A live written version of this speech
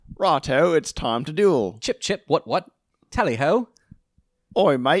Righto, it's time to duel. Chip, what? Tally-ho.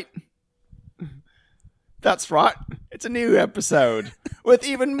 Oi, mate. That's right. It's a new episode with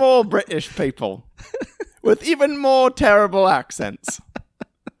even more British people. With even more terrible accents.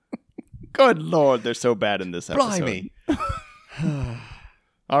 Good Lord, they're so bad in this episode. Blimey.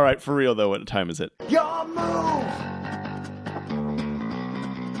 All right, for real, though, what time is it? Your move!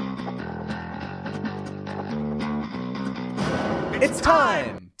 It's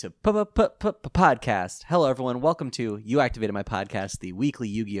time to podcast. Hello, everyone. Welcome to You Activated My Podcast, the weekly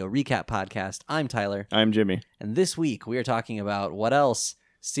Yu-Gi-Oh! Recap podcast. I'm Tyler. I'm Jimmy. And this week, we are talking about what else?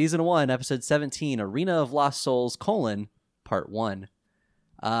 Season 1, Episode 17, Arena of Lost Souls, Part 1.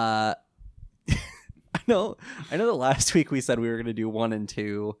 I know that last week we said we were going to do 1 and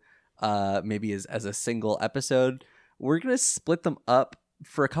 2 maybe as a single episode. We're going to split them up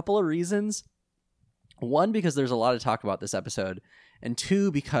for a couple of reasons. One, because there's a lot to talk about this episode. And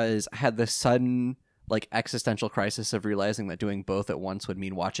two, because I had this sudden existential crisis of realizing that doing both at once would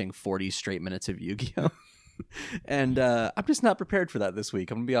mean watching 40 straight minutes of Yu-Gi-Oh! And I'm just not prepared for that this week.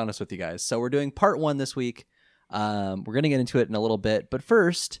 I'm going to be honest with you guys. So we're doing part 1 this week. We're going to get into it in a little bit. But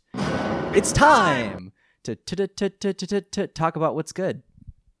first, it's time to talk about what's good.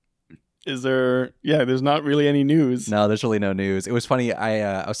 Is there... Yeah, there's not really any news. No, there's really no news. It was funny.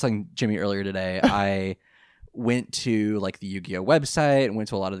 I was telling Jimmy earlier today, I went to the Yu-Gi-Oh! Website and went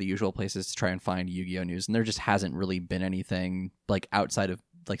to a lot of the usual places to try and find Yu-Gi-Oh! News. And there just hasn't really been anything outside of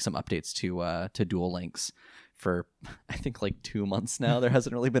some updates to Duel Links for, I think, 2 months now. There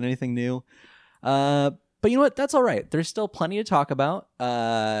hasn't really been anything new. But you know what? That's all right. There's still plenty to talk about.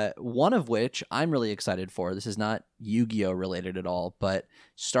 One of which I'm really excited for. This is not Yu-Gi-Oh! Related at all, but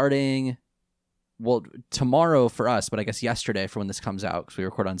starting, tomorrow for us, but I guess yesterday for when this comes out, because we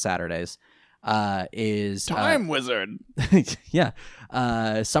record on Saturdays, is... Time Wizard! Yeah.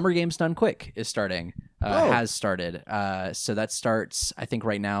 Summer Games Done Quick is starting. Has started. So that starts, I think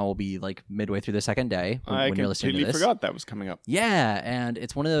right now will be midway through the second day when you're listening to this. I completely forgot that was coming up. Yeah, and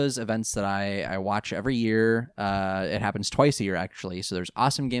it's one of those events that I watch every year. It happens twice a year, actually. So there's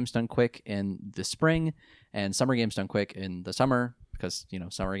Awesome Games Done Quick in the spring and Summer Games Done Quick in the summer because,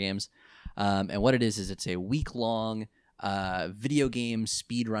 summer games. And what it is it's a week-long video game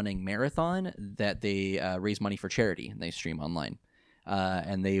speedrunning marathon that they raise money for charity and they stream online.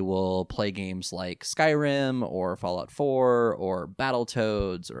 And they will play games like Skyrim or Fallout 4 or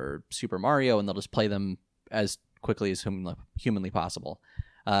Battletoads or Super Mario, and they'll just play them as quickly as humanly possible.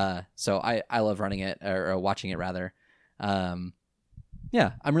 So I love running it or watching it rather.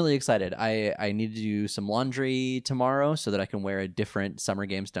 Yeah, I'm really excited. I need to do some laundry tomorrow so that I can wear a different Summer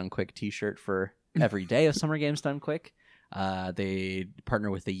Games Done Quick t-shirt for every day of Summer Games Done Quick. They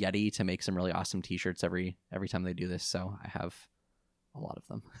partner with the Yeti to make some really awesome t-shirts every time they do this, so I have a lot of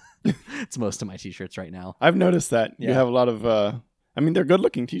them. It's most of my t-shirts right now. I've noticed that. Yeah. You have a lot of... they're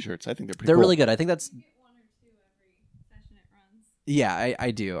good-looking t-shirts. I think they're pretty They're cool. really good. I think that's... Get 1 or 2 every session it runs. Yeah,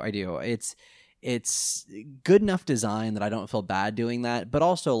 I do. It's good enough design that I don't feel bad doing that, but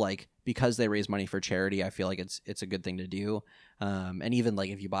also because they raise money for charity, I feel like it's a good thing to do. And even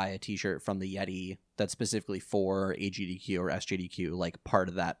if you buy a t-shirt from the Yeti that's specifically for AGDQ or SJDQ, part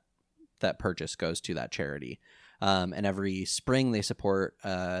of that purchase goes to that charity. And every spring they support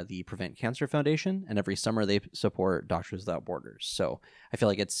the Prevent Cancer Foundation, and every summer they support Doctors Without Borders. So I feel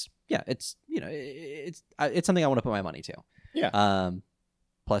like it's something I want to put my money to. Yeah.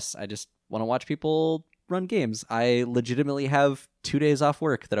 Plus, I just want to watch people run games. I legitimately have 2 days off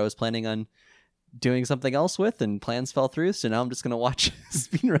work that I was planning on doing something else with, and plans fell through. So now I'm just gonna watch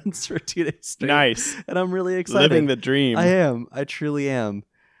speedruns for 2 days straight. Nice. And I'm really excited. Living the dream. I am. I truly am.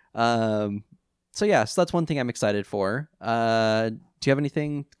 So yeah, so that's one thing I'm excited for. Do you have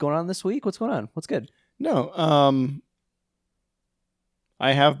anything going on this week? What's going on? What's good? No.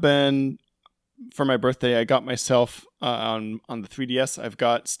 I have been, for my birthday, I got myself on the 3DS, I've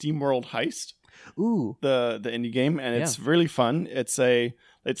got SteamWorld Heist. Ooh. The indie game, and it's really fun. It's like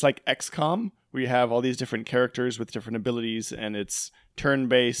XCOM, where you have all these different characters with different abilities, and it's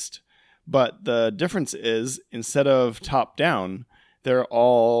turn-based. But the difference is, instead of top-down,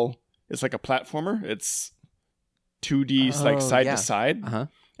 it's like a platformer. It's 2D, side to side. Uh-huh.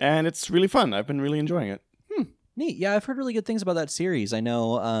 And it's really fun. I've been really enjoying it. Neat. Yeah, I've heard really good things about that series. I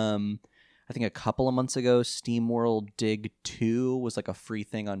know, I think a couple of months ago, SteamWorld Dig 2 was a free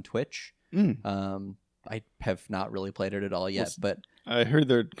thing on Twitch. I have not really played it at all yet, but I heard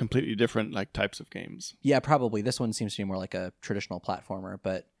they're completely different types of games. Yeah, probably. This one seems to be more like a traditional platformer,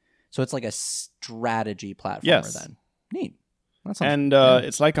 but so it's like a strategy platformer then. Neat. That sounds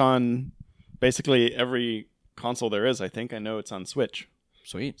it's on basically every console there is, I think. I know it's on Switch.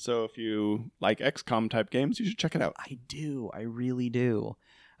 Sweet. So if you like XCOM type games, you should check it out. I do. I really do.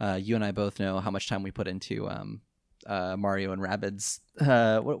 You and I both know how much time we put into Mario and Rabbids.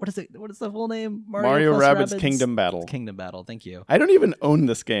 What is it? What is the full name? Mario plus Rabbids Kingdom Battle. Kingdom Battle. Thank you. I don't even own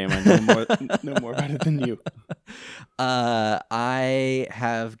this game. I know more about it than you. I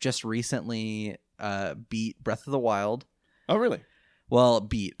have just recently beat Breath of the Wild. Oh, really? Well,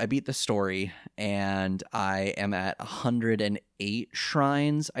 I beat the story, and I am at 108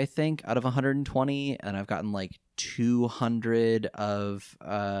 shrines, I think, out of 120, and I've gotten like 200 of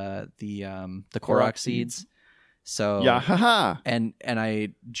the Korok seeds. So yeah, haha. And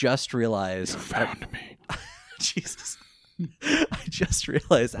I just realized You found me. Jesus. I just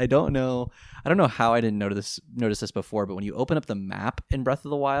realized I don't know how I didn't notice this before, but when you open up the map in Breath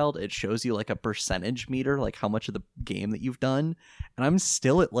of the Wild, it shows you like a percentage meter, like how much of the game that you've done, and I'm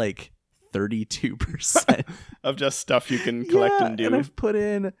still at like 32% of just stuff you can collect and do. And I've put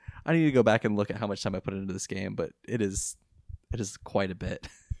in, I need to go back and look at how much time I put into this game, but it is quite a bit.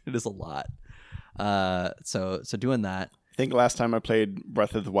 It is a lot. So doing that. I think last time I played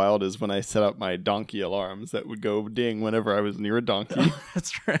Breath of the Wild is when I set up my donkey alarms that would go ding whenever I was near a donkey.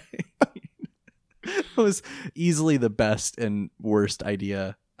 That's right. It was easily the best and worst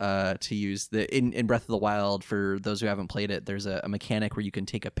idea to use. In Breath of the Wild, for those who haven't played it, there's a mechanic where you can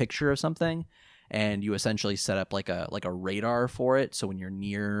take a picture of something and you essentially set up like a radar for it. So when you're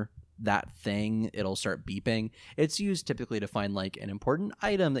near that thing, it'll start beeping. It's used typically to find like an important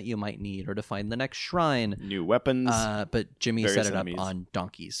item that you might need or to find the next shrine. New weapons. But Jimmy set it enemies. up on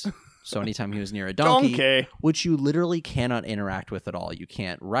donkeys. So anytime he was near a donkey, which you literally cannot interact with at all. You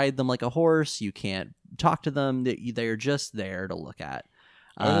can't ride them like a horse. You can't talk to them. They're just there to look at.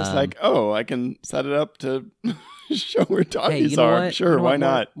 I was like, oh, I can set it up to show where donkeys hey, you know are. what? Sure, you know why what?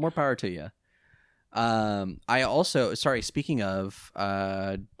 not? More power to you. I also, speaking of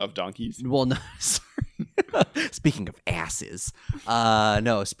donkeys. Well, no, sorry. Speaking of asses.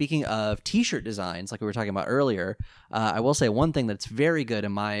 No, speaking of t-shirt designs, like we were talking about earlier, I will say one thing that's very good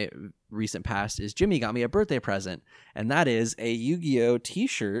in my recent past is Jimmy got me a birthday present, and that is a Yu-Gi-Oh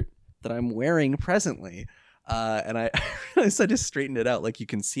t-shirt that I'm wearing presently. And I just straightened it out like you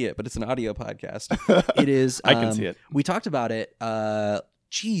can see it, but it's an audio podcast. It is. I can see it. We talked about it.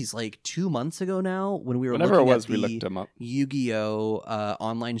 Like 2 months ago now, when we were Whenever looking it was, at we the looked them up. Yu-Gi-Oh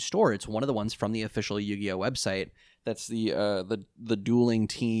online store. It's one of the ones from the official Yu-Gi-Oh website. That's the dueling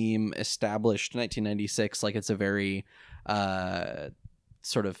team established in 1996. Like it's a very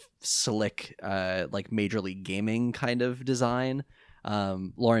sort of slick like Major League Gaming kind of design.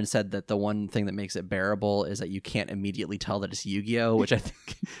 Lauren said that the one thing that makes it bearable is that you can't immediately tell that it's Yu-Gi-Oh, which I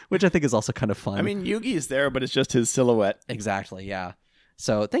think is also kind of fun. I mean, Yugi is there, but it's just his silhouette. Exactly, yeah.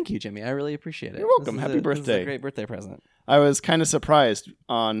 So thank you, Jimmy. I really appreciate it. You're welcome. Happy birthday. This is a great birthday present. I was kind of surprised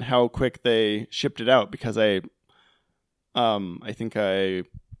on how quick they shipped it out because I think I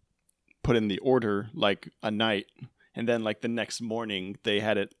put in the order like a night, and then like the next morning they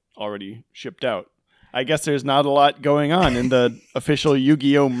had it already shipped out. I guess there's not a lot going on in the official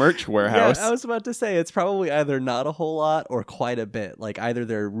Yu-Gi-Oh merch warehouse. Yeah, I was about to say it's probably either not a whole lot or quite a bit. Like either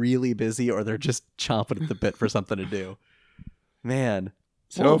they're really busy or they're just chomping at the bit for something to do. Man.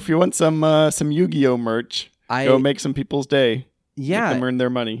 So if you want some Yu-Gi-Oh merch, go make some people's day. Yeah. Make them earn their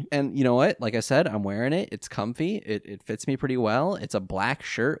money. And you know what? Like I said, I'm wearing it. It's comfy. It fits me pretty well. It's a black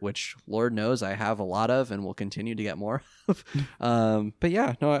shirt, which Lord knows I have a lot of and will continue to get more of. But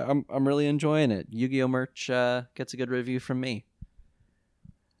yeah, no, I'm really enjoying it. Yu-Gi-Oh merch gets a good review from me.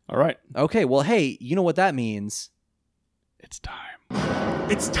 All right. Okay, well, hey, you know what that means? It's time.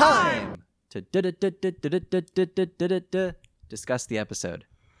 It's time to discuss the episode.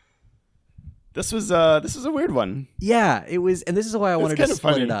 This was a weird one. Yeah, it was, and this is why I wanted to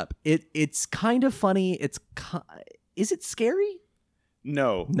split funny. it up. It's kind of funny. Is it scary?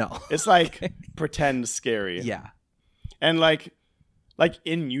 No. It's Okay. pretend scary. Yeah. And like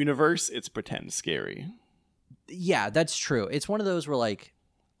in universe, it's pretend scary. Yeah, that's true. It's one of those where like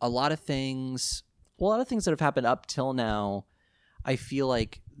a lot of things that have happened up till now, I feel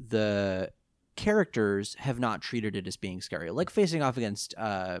like the characters have not treated it as being scary. Like facing off against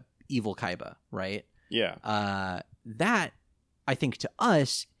evil Kaiba, right? Yeah. That I think to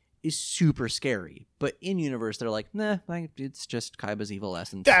us is super scary, but in universe they're like, nah, it's just Kaiba's evil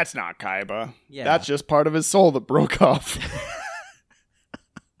essence. That's not Kaiba. Yeah. That's just part of his soul that broke off.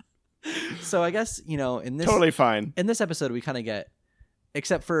 So I guess, in this Totally fine. In this episode we kind of get,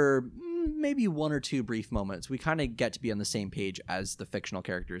 except for maybe one or two brief moments, we kind of get to be on the same page as the fictional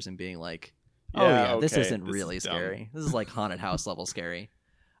characters and being like, oh yeah, this okay, isn't this really is dumb. scary. This is like haunted house level scary.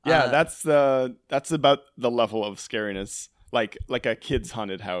 Yeah, that's about the level of scariness like a kid's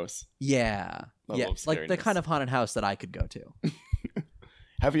haunted house. Yeah. Level Yeah. of Like the scariness. kind of haunted house that I could go to.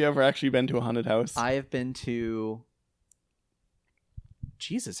 Have you ever actually been to a haunted house? I have been to.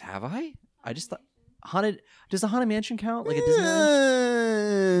 Jesus, have I? I just thought haunted. Does the Haunted Mansion count? Like a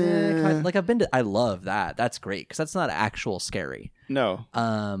Disneyland? Yeah, like I've been to. I love that. That's great because that's not actual scary. No.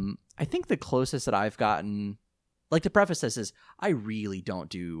 I think the closest that I've gotten, like to preface this, is I really don't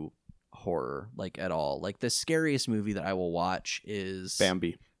do horror like at all. Like the scariest movie that I will watch is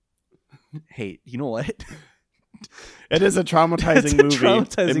Bambi. Hey, you know what? It is a traumatizing It's a movie.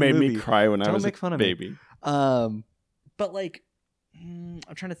 traumatizing It made movie. me cry when I Don't was make fun a of me. baby. But like, I'm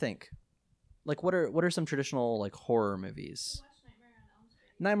trying to think. Like, what are some traditional like horror movies?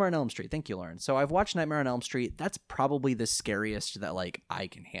 Nightmare on Elm Street. Thank you, Lauren. So I've watched Nightmare on Elm Street. That's probably the scariest that like I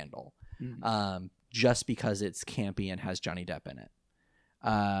can handle, just because it's campy and has Johnny Depp in it.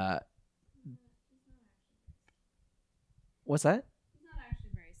 What's that? He's not actually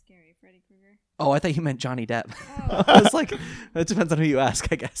very scary, Freddy Krueger. Oh, I thought you meant Johnny Depp. Oh. I was like, it depends on who you ask,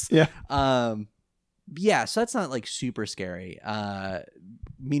 I guess. Yeah. Yeah, so that's not like super scary.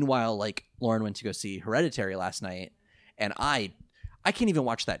 Meanwhile, like Lauren went to go see Hereditary last night, and I can't even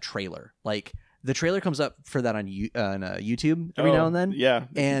watch that trailer. Like the trailer comes up for that on YouTube every now and then. Yeah. they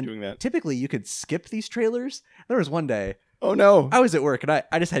keep And doing that. typically you could skip these trailers. There was one day Oh no. I was at work and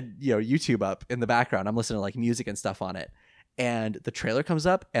I just had, YouTube up in the background. I'm listening to like music and stuff on it. And the trailer comes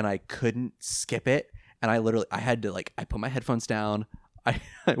up and I couldn't skip it. And I had to I put my headphones down. I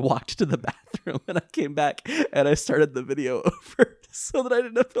walked to the bathroom and I came back and I started the video over so that I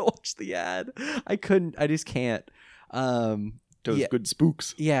didn't have to watch the ad. I just can't. Those yeah. good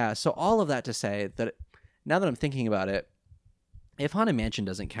spooks. Yeah, so all of that to say that now that I'm thinking about it, if Haunted Mansion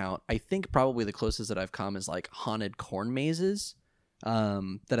doesn't count, I think probably the closest that I've come is like haunted corn mazes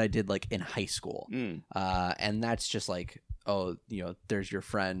that I did like in high school. And that's just like, there's your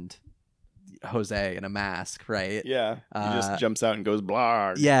friend Jose in a mask, right? Yeah. He just jumps out and goes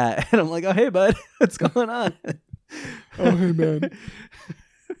blah. Yeah, and I'm like, oh, hey, bud, what's going on? Oh, hey, man.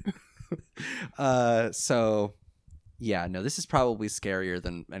 So... Yeah, no, this is probably scarier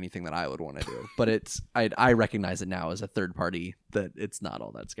than anything that I would want to do. But I recognize it now as a third party that it's not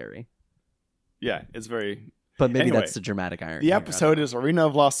all that scary. Yeah, it's very... But maybe Anyway, that's the dramatic irony. The here. episode is Arena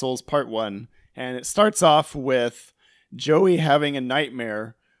of Lost Souls Part 1, and it starts off with Joey having a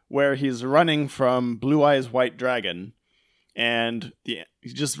nightmare where he's running from Blue Eyes White Dragon, and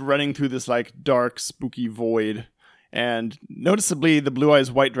he's just running through this like dark, spooky void. And noticeably, the Blue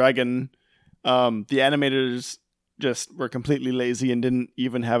Eyes White Dragon, the animators just were completely lazy and didn't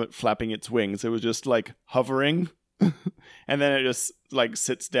even have it flapping its wings. It was just like hovering, and then it just like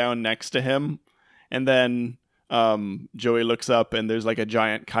sits down next to him, and then Joey looks up and there's like a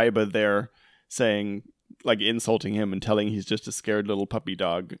giant Kaiba there saying, like, insulting him and telling he's just a scared little puppy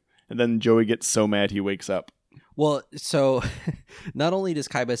dog. And then Joey gets so mad he wakes up. Well, so not only does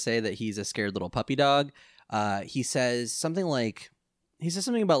Kaiba say that he's a scared little puppy dog, he says something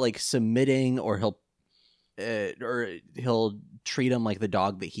about like submitting, or he'll treat him like the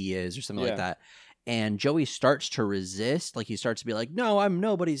dog that he is, or something like that. And Joey starts to resist, like he starts to be like, no, I'm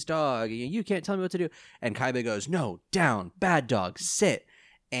nobody's dog, you can't tell me what to do. And Kaiba goes, no, down, bad dog, sit.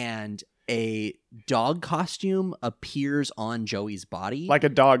 And a dog costume appears on Joey's body, like a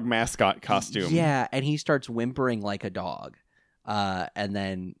dog mascot costume. Yeah, and he starts whimpering like a dog. And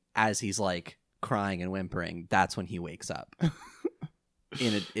then as he's like crying and whimpering, that's when he wakes up.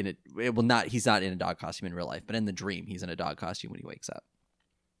 He's not in a dog costume in real life, but in the dream he's in a dog costume when he wakes up.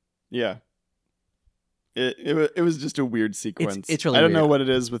 Yeah. It was just a weird sequence. It's really I don't weird. know what it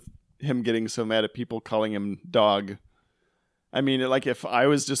is with him getting so mad at people calling him dog. I mean, like, if I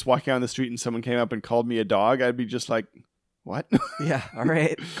was just walking on the street and someone came up and called me a dog, I'd be just like, what? Yeah, all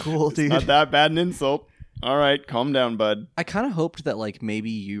right, cool, dude. Not that bad an insult. All right, calm down, bud. I kind of hoped that like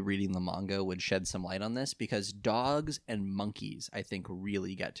maybe you reading the manga would shed some light on this, because dogs and monkeys, I think,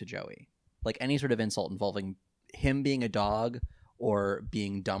 really get to Joey. Like any sort of insult involving him being a dog or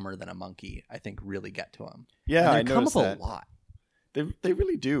being dumber than a monkey, I think really get to him. Yeah, I and they come noticed up that. a lot. They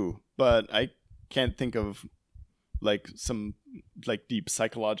really do, but I can't think of like some like deep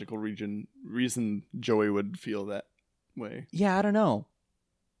psychological reason Joey would feel that way. Yeah, I don't know.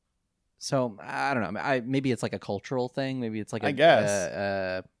 So I don't know. Maybe it's like a cultural thing. Maybe it's like I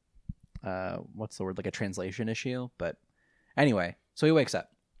guess. What's the word? Like a translation issue. But anyway, so he wakes up.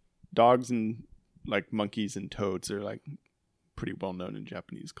 Dogs and like monkeys and toads are like pretty well known in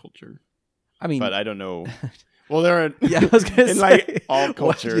Japanese culture. I mean, but I don't know. Well, there are yeah, I was gonna in say, like all what do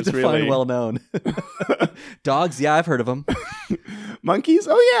cultures you define really. well known? Dogs, yeah, I've heard of them. Monkeys?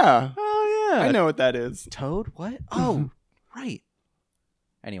 Oh yeah. Oh yeah. I know what that is. Toad? What? Oh, Right.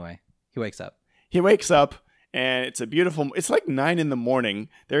 Anyway, he wakes up. He wakes up, and it's like 9 a.m.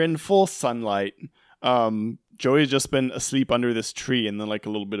 They're in full sunlight. Joey's just been asleep under this tree, and then like a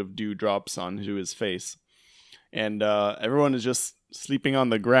little bit of dew drops onto his face. And everyone is just sleeping on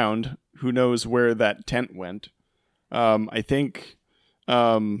the ground. Who knows where that tent went? I think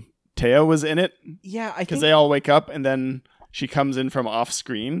Taya was in it. Yeah, because they all wake up, and then she comes in from off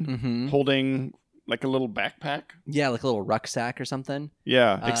screen holding like a little backpack. Yeah, like a little rucksack or something.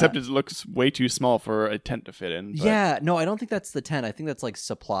 Yeah, except it looks way too small for a tent to fit in. But... Yeah, no, I don't think that's the tent. I think that's like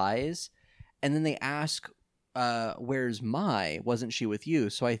supplies. And then they ask, where's Mai? Wasn't she with you?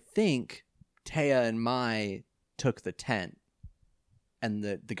 So I think Taya and Mai took the tent, and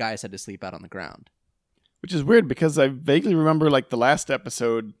the guys had to sleep out on the ground. Which is weird, because I vaguely remember like the last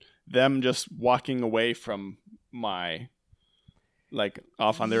episode, them just walking away from Mai, like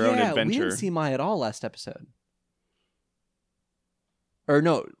off on their own adventure. We didn't see Mai at all last episode. Or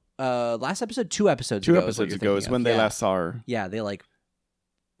no, last episode, 2 episodes ago. 2 episodes ago is when they last saw her. Yeah, they like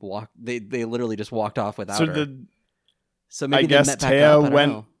walked. They literally just walked off without her. So maybe I guess they met back Taya up,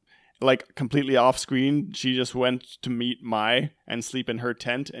 went like completely off screen. She just went to meet Mai and sleep in her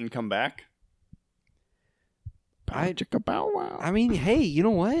tent and come back. I mean, hey, you know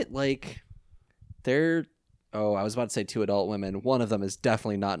what? Like, they're... Oh, I was about to say 2 adult women. One of them is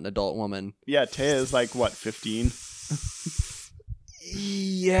definitely not an adult woman. Yeah, Taya is like, what, 15?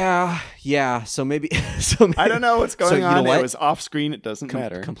 Yeah. So maybe... I don't know what's going on. What? It was off screen. It doesn't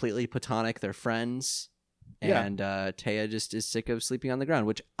matter. Completely platonic. They're friends. Yeah. And Taya just is sick of sleeping on the ground,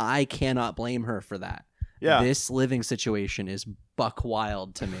 which I cannot blame her for that. Yeah. This living situation is buck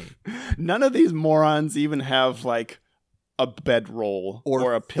wild to me. None of these morons even have like a bedroll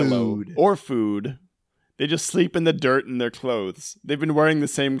or a pillow or food. They just sleep in the dirt in their clothes. They've been wearing the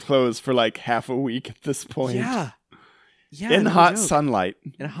same clothes for like half a week at this point. Yeah. In hot sunlight.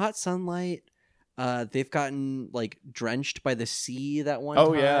 In hot sunlight. They've gotten like drenched by the sea that one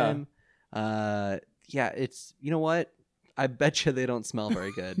time. Yeah. Yeah, it's, you know what? I bet you they don't smell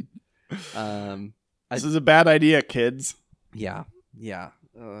very good. This is a bad idea, kids. Yeah.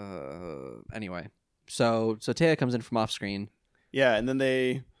 Anyway, so Taya comes in from off screen. Yeah, and then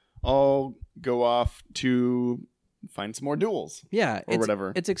they all go off to find some more duels. Yeah, or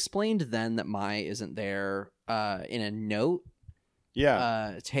whatever. It's explained then that Mai isn't there. In a note.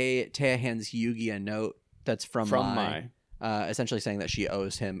 Yeah. Taya hands Yugi a note that's from Mai. Essentially saying that she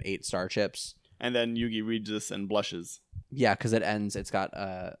owes him 8 star chips. And then Yugi reads this and blushes. Yeah, because it ends. It's got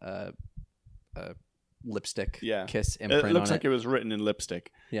a lipstick kiss imprint on it. It looks like it was written in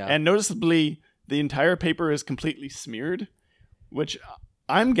lipstick. Yeah. And noticeably, the entire paper is completely smeared, which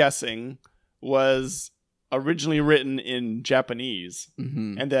I'm guessing was originally written in Japanese.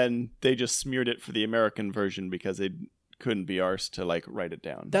 Mm-hmm. And then they just smeared it for the American version because they couldn't be arsed to like write it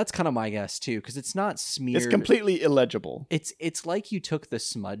down. That's kind of my guess too, because it's not smeared. It's completely illegible. It's like you took the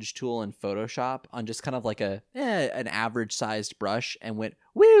smudge tool in Photoshop on just kind of like an average sized brush and went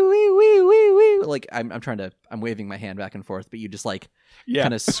wee wee wee wee wee. Like I'm waving my hand back and forth, but you just like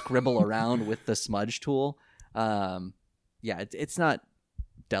kind of scribble around with the smudge tool. It's not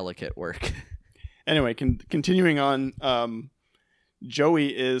delicate work. Anyway, continuing on.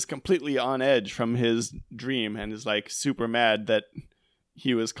 Joey is completely on edge from his dream and is like super mad that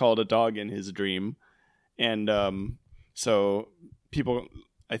he was called a dog in his dream. And so people,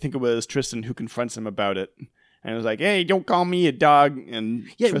 I think it was Tristan who confronts him about it. And it was like, hey, don't call me a dog. And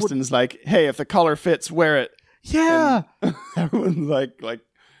Tristan's like, hey, if the collar fits, wear it. Yeah. And everyone's like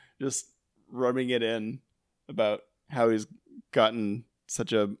just rubbing it in about how he's gotten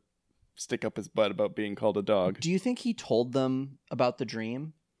such a stick up his butt about being called a dog. Do you think he told them about the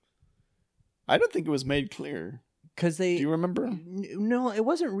dream? I don't think it was made clear. Because do you remember? No, it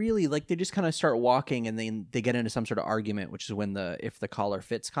wasn't really. Like they just kind of start walking and then they get into some sort of argument, which is when the if the collar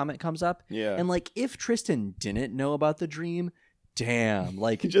fits comment comes up. Yeah. And like if Tristan didn't know about the dream, damn,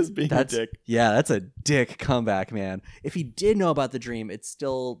 like just being a dick. Yeah, that's a dick comeback, man. If he did know about the dream, it's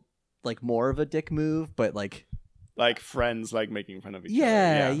still like more of a dick move, but like friends like making fun of each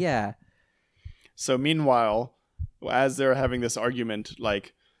other. Yeah. So meanwhile, as they're having this argument,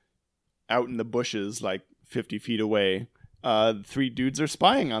 like out in the bushes, like 50 feet away, 3 dudes are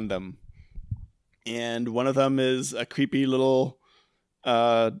spying on them. And one of them is a creepy little,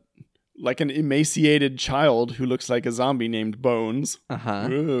 like an emaciated child who looks like a zombie named Bones. Uh-huh.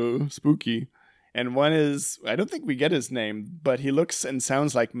 Ooh, spooky. And one is, I don't think we get his name, but he looks and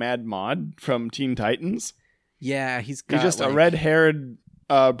sounds like Mad Mod from Teen Titans. Yeah, he's just a red-haired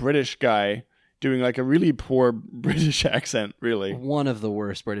British guy doing like a really poor British accent, really. One of the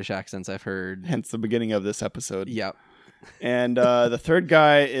worst British accents I've heard. Hence the beginning of this episode. Yep. And the third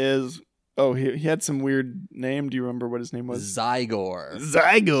guy is he had some weird name. Do you remember what his name was? Zygor.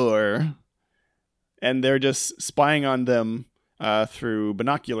 And they're just spying on them through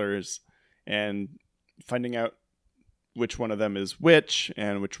binoculars and finding out which one of them is which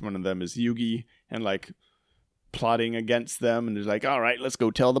and which one of them is Yugi, and like plotting against them. And they're like, all right, let's go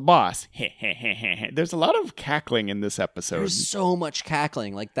tell the boss. There's a lot of cackling in this episode. There's so much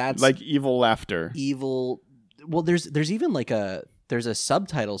cackling. Like that's like evil laughter. Evil. Well, there's even like there's a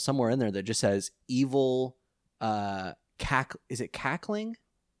subtitle somewhere in there that just says evil is it cackling?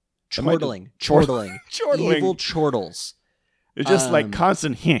 Chortling. Evil chortles. It's just like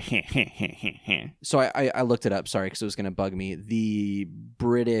constant. So I looked it up, sorry, because it was going to bug me. The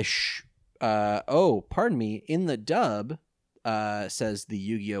British, pardon me, in the dub, says the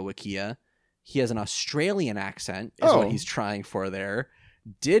Yu-Gi-Oh! Wikia, he has an Australian accent, is what he's trying for there.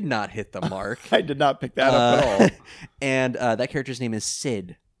 Did not hit the mark. I did not pick that up at all. And that character's name is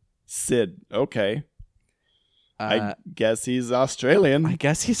Sid. Sid, okay. I guess he's Australian.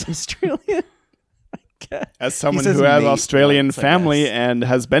 As someone who has Australian family and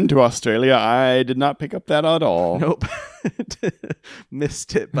has been to Australia, I did not pick up that at all. Nope.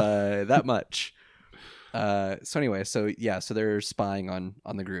 Missed it by that much. So anyway, so they're spying on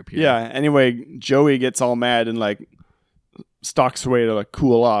the group here. Yeah, anyway, Joey gets all mad and like stalks away to like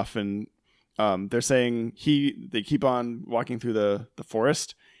cool off, and they're saying they keep on walking through the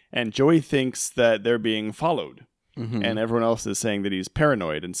forest, and Joey thinks that they're being followed. Mm-hmm. And everyone else is saying that he's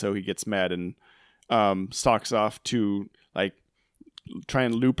paranoid, and so he gets mad and stalks off to like try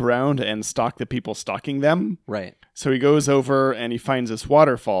and loop around and stalk the people stalking them. Right. So he goes over and he finds this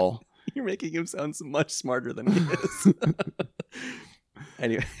waterfall. You're making him sound so much smarter than he is.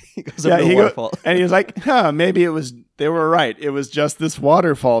 Anyway, he goes over to the waterfall. And he's like, maybe they were right. It was just this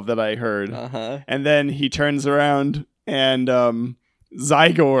waterfall that I heard. Uh-huh. And then he turns around and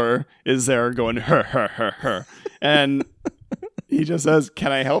Zygor is there going, her. And he just says,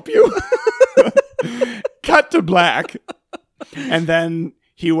 can I help you? Cut to black. And then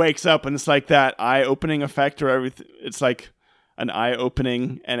he wakes up and it's like that eye-opening effect, or everything. It's like an eye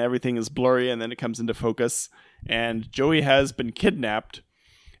opening and everything is blurry, and then it comes into focus. And Joey has been kidnapped,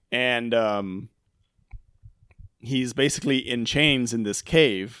 and he's basically in chains in this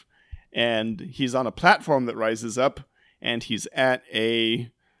cave, and he's on a platform that rises up, and he's at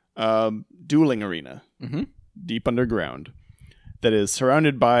a dueling arena deep underground that is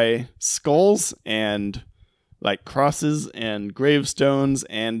surrounded by skulls and like crosses and gravestones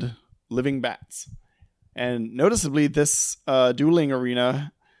and living bats. And noticeably, this dueling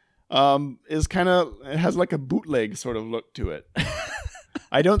arena is it has like a bootleg sort of look to it.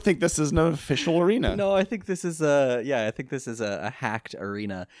 I don't think this is an official arena. No, I think this is a hacked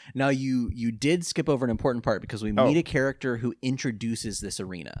arena. Now you did skip over an important part because we meet a character who introduces this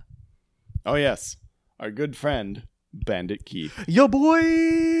arena. Oh yes, our good friend Bandit Keith. Yo boy!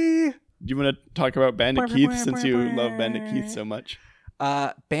 Do you want to talk about Bandit Keith since you love Bandit Keith so much?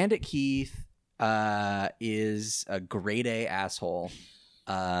 Bandit Keith is a grade A asshole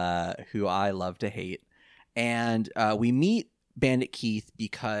who I love to hate. And we meet Bandit Keith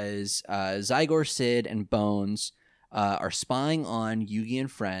because Zygor, Sid, and Bones are spying on Yugi and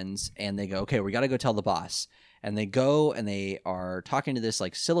friends, and they go, okay, we got to go tell the boss. And they go and they are talking to this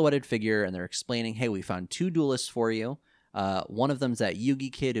like silhouetted figure, and they're explaining, hey, we found 2 duelists for you. One of them's that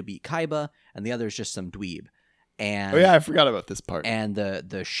Yugi kid who beat Kaiba, and the other is just some dweeb. And I forgot about this part. And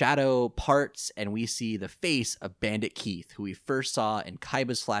the shadow parts, and we see the face of Bandit Keith, who we first saw in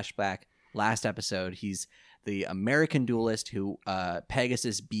Kaiba's flashback last episode. He's the American duelist who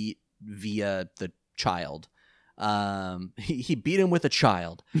Pegasus beat via the child. He beat him with a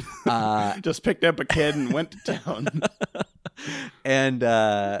child. Just picked up a kid and went to town.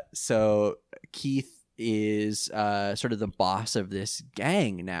 And so Keith is sort of the boss of this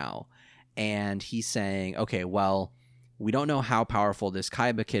gang now. And he's saying, okay, well, we don't know how powerful this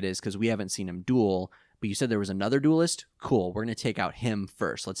Kaiba kid is because we haven't seen him duel. But you said there was another duelist? Cool. We're going to take out him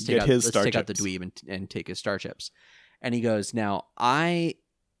first. Let's take out the dweeb and take his star chips. And he goes, now, I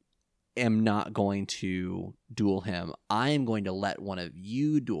am not going to duel him. I am going to let one of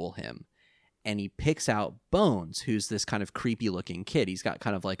you duel him. And he picks out Bones, who's this kind of creepy looking kid. He's got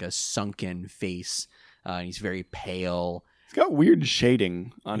kind of like a sunken face. And he's very pale. He's got weird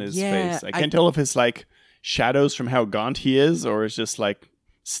shading on his face. I can't tell if it's like shadows from how gaunt he is or it's just like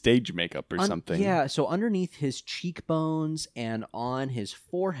stage makeup or something. Yeah, so underneath his cheekbones and on his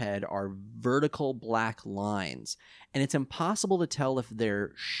forehead are vertical black lines. And it's impossible to tell if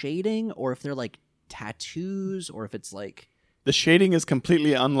they're shading or if they're like tattoos or if it's like... The shading is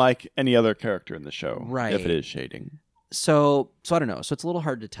completely unlike any other character in the show. Right. If it is shading. So I don't know. So it's a little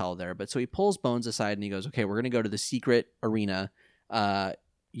hard to tell there. But so he pulls Bones aside and he goes, okay, we're going to go to the secret arena.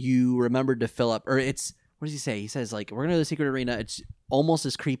 You remembered to fill up, or it's, what does he say? He says, like, we're going to the secret arena. It's almost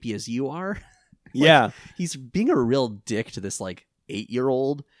as creepy as you are. Yeah. He's being a real dick to this, like,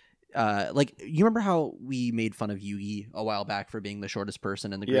 8-year-old. Like, you remember how we made fun of Yugi a while back for being the shortest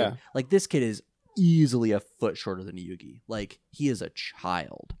person in the group? Yeah. Like, this kid is easily a foot shorter than Yugi. Like, he is a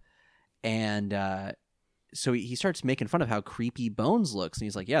child. And so he starts making fun of how creepy Bones looks. And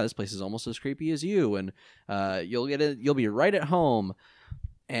he's like, yeah, this place is almost as creepy as you. And you'll be right at home.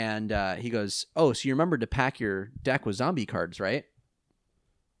 And he goes, oh, so you remembered to pack your deck with zombie cards, right?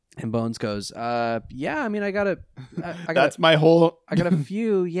 And Bones goes, yeah, I mean, I got That's my whole... I got a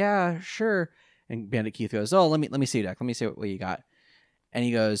few. Yeah, sure. And Bandit Keith goes, oh, let me see your deck. Let me see what you got. And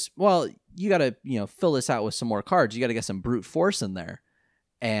he goes, well, you got to, fill this out with some more cards. You got to get some brute force in there.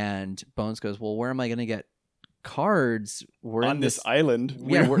 And Bones goes, well, where am I going to get cards? We're on this island.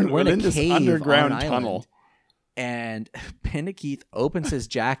 Yeah, we're in this cave underground on an tunnel. island. And Bandit Keith opens his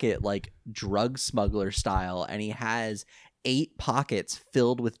jacket like drug smuggler style, and he has 8 pockets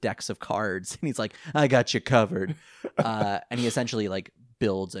filled with decks of cards. And he's like, I got you covered. And he essentially like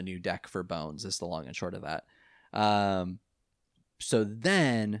builds a new deck for Bones, is the long and short of that. So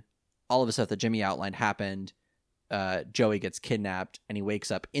then all of a sudden that Jimmy outlined happened. Joey gets kidnapped and he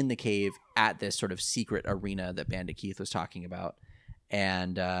wakes up in the cave at this sort of secret arena that Bandit Keith was talking about.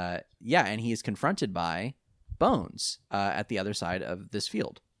 And and he is confronted by Bones at the other side of this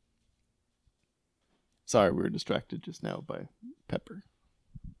field. Sorry, we were distracted just now by Pepper.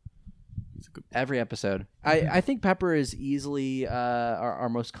 He's a good... Every episode. I think Pepper is easily our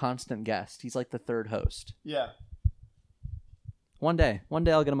most constant guest. He's like the third host. Yeah. One day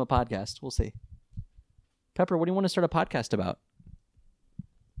I'll get him a podcast. We'll see. Pepper, what do you want to start a podcast about?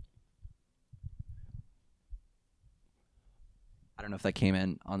 I don't know if that came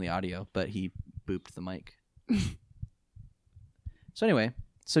in on the audio, but he booped the mic. So anyway,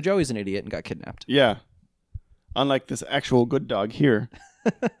 Joey's an idiot and got kidnapped. Yeah. Unlike this actual good dog here,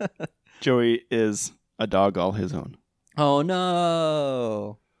 Joey is a dog all his own. Oh,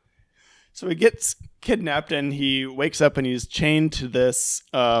 no. So he gets kidnapped and he wakes up and he's chained to this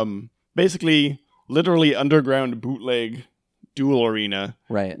basically literally underground bootleg duel arena.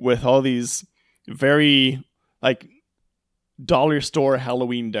 Right. With all these very like dollar store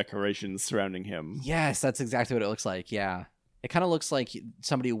Halloween decorations surrounding him. Yes, that's exactly what it looks like. Yeah. It kind of looks like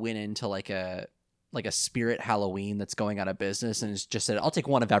somebody went into like a Spirit Halloween that's going out of business and just said, I'll take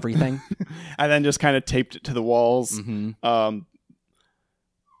one of everything. And then just kind of taped it to the walls. Mm-hmm.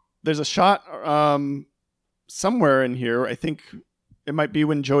 There's a shot somewhere in here. I think it might be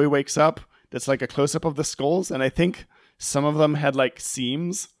when Joey wakes up. That's like a close-up of the skulls. And I think some of them had like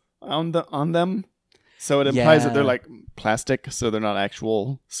seams on them. So it implies that they're like plastic, so they're not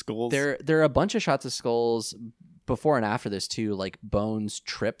actual skulls. There are a bunch of shots of skulls before and after this too. Like Bones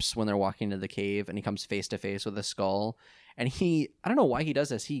trips when they're walking into the cave, and he comes face to face with a skull. And I don't know why he does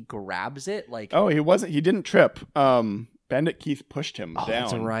this. He grabs it like. Oh, he didn't trip. Bandit Keith pushed him down.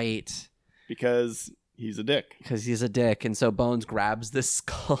 That's right. Because he's a dick. And so Bones grabs this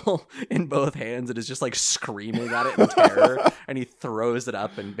skull in both hands and is just like screaming at it in terror. And he throws it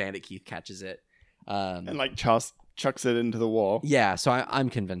up, and Bandit Keith catches it. And like chucks it into the wall. Yeah, so I'm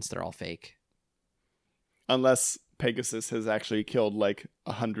convinced they're all fake. Unless Pegasus has actually killed like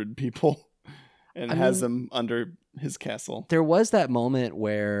 100 people and has them under his castle. There was that moment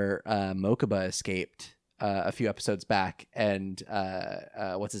where Mokuba escaped a few episodes back, and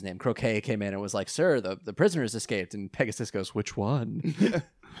what's his name? Croquet came in and was like, "Sir, the prisoners escaped." And Pegasus goes, "Which one?"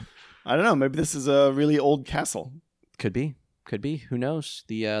 I don't know. Maybe this is a really old castle. Could be. Who knows?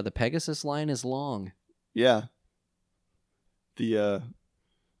 The Pegasus line is long. Yeah. The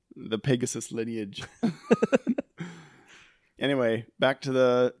Pegasus lineage. Anyway, back to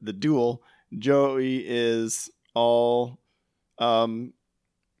the duel. Joey is all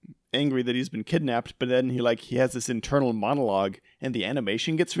angry that he's been kidnapped, but then he has this internal monologue, and the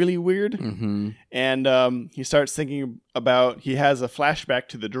animation gets really weird. Mm-hmm. And he starts thinking about, he has a flashback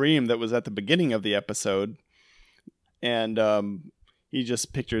to the dream that was at the beginning of the episode. And he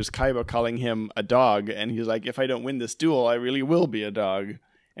just pictures Kaiba calling him a dog, and he's like, if I don't win this duel, I really will be a dog.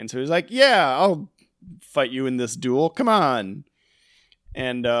 And so he's like, yeah, I'll fight you in this duel. Come on.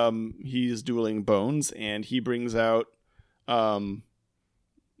 And he's dueling Bones, and he brings out, I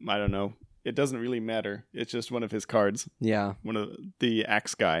don't know. It doesn't really matter. It's just one of his cards. Yeah. One of the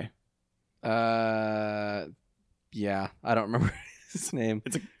axe guy. Yeah, I don't remember his name.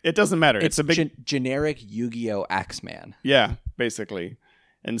 It doesn't matter. It's a big generic Yu-Gi-Oh! Axeman. Yeah, basically.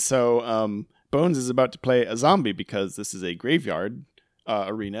 And so Bones is about to play a zombie because this is a graveyard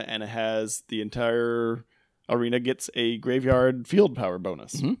arena, and it has the entire arena gets a graveyard field power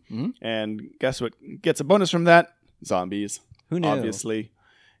bonus. And guess what gets a bonus from that? Zombies. Who knew? Obviously.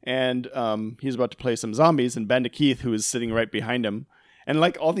 And he's about to play some zombies, and Bandit Keith, who is sitting right behind him, and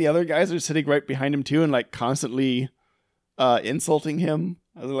like all the other guys are sitting right behind him too, and like constantly insulting him,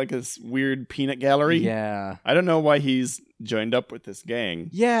 like this weird peanut gallery. Yeah. I don't know why he's joined up with this gang.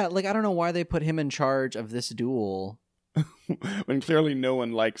 Yeah, like I don't know why they put him in charge of this duel. When clearly no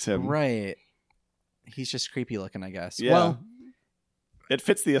one likes him. Right. He's just creepy looking, I guess. Yeah. Well, it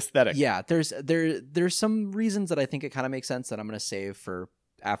fits the aesthetic. yeah, there's some reasons that I think it kind of makes sense that I'm going to save for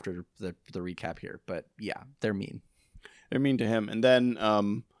after the recap here. But yeah, they're mean. They're mean to him. And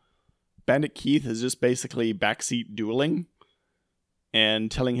then Bandit Keith is just basically backseat dueling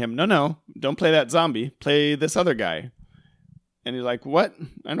and telling him, no, don't play that zombie. Play this other guy. And he's like, what?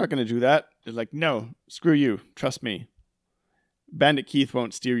 I'm not going to do that. He's like, no, screw you. Trust me. Bandit Keith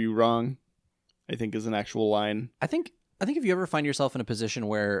won't steer you wrong, I think is an actual line. I think if you ever find yourself in a position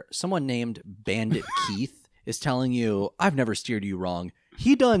where someone named Bandit Keith is telling you, I've never steered you wrong,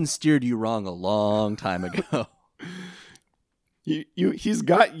 he done steered you wrong a long time ago. He's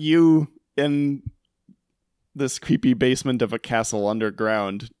got you in this creepy basement of a castle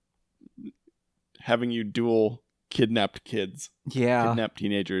underground, having you duel kidnapped kids. Yeah. Kidnapped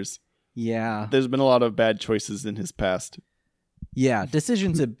teenagers. Yeah. There's been a lot of bad choices in his past. Yeah,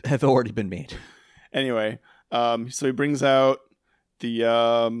 decisions have already been made. Anyway, so he brings out the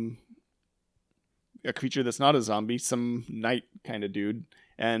a creature that's not a zombie, some knight kind of dude,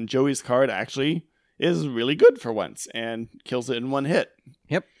 and Joey's card actually is really good for once and kills it in one hit.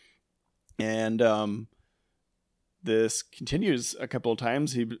 Yep. And this continues a couple of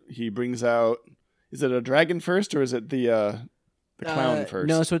times. He brings out, is it a dragon first or is it the clown first?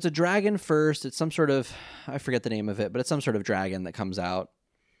 No, so it's a dragon first. It's some sort of, I forget the name of it, but it's some sort of dragon that comes out.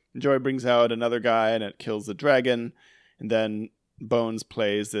 Joey brings out another guy and it kills the dragon. And then Bones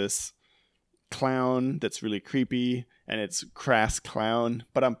plays this clown that's really creepy, and it's Crass Clown.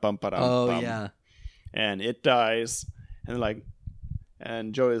 Oh, yeah. And it dies.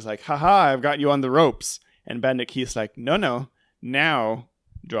 And Joey's like, haha, I've got you on the ropes. And Bandit Keith's like, no, now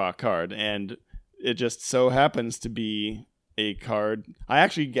draw a card. And it just so happens to be a card. I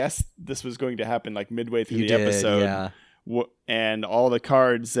actually guessed this was going to happen like midway through the episode. Yeah. And all the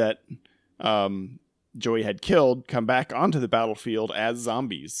cards that Joey had killed come back onto the battlefield as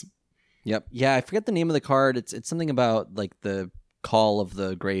zombies. Yep. Yeah, I forget the name of the card. It's something about like the Call of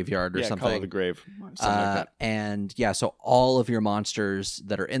the Graveyard or something. Call of the Grave. Something like that. And yeah, so all of your monsters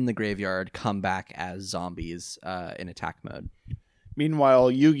that are in the graveyard come back as zombies in attack mode.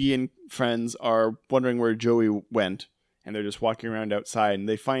 Meanwhile, Yugi and friends are wondering where Joey went, and they're just walking around outside, and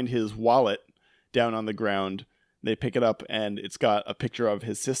they find his wallet down on the ground. They pick it up, and it's got a picture of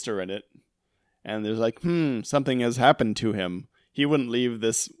his sister in it. And there's like, something has happened to him. He wouldn't leave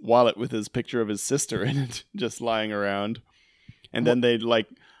this wallet with his picture of his sister in it just lying around. And then they like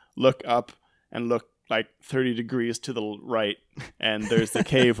look up and look like 30 degrees to the right, and there's the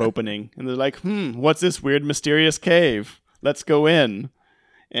cave opening. And they're like, what's this weird, mysterious cave? Let's go in.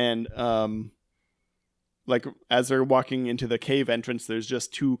 And like as they're walking into the cave entrance, there's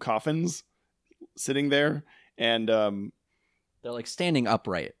just two coffins sitting there. And they're like standing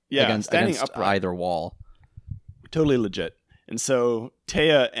upright against upright. Either wall. Totally legit. And so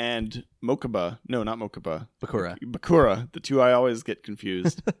Taya and Mokuba, no, not Mokuba, Bakura, the two I always get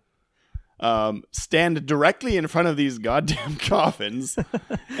confused, stand directly in front of these goddamn coffins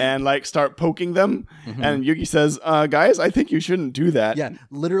and like start poking them. Mm-hmm. And Yugi says, guys, I think you shouldn't do that. Yeah,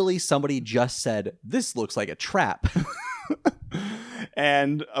 literally somebody just said, this looks like a trap.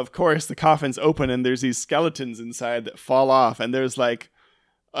 And of course the coffins open and there's these skeletons inside that fall off. And there's like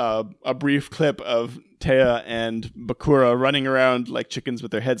a brief clip of Taya and Bakura running around like chickens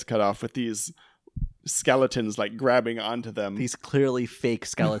with their heads cut off with these skeletons like grabbing onto them. These clearly fake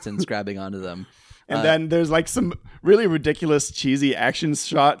skeletons grabbing onto them. And then there's like some really ridiculous cheesy action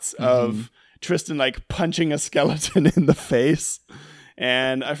shots of Tristan like punching a skeleton in the face.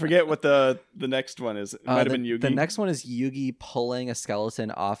 And I forget what the next one is. It might have been Yugi. The next one is Yugi pulling a skeleton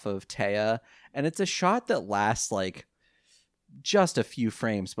off of Taya. And it's a shot that lasts like just a few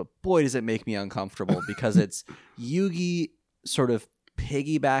frames, but boy, does it make me uncomfortable because it's Yugi sort of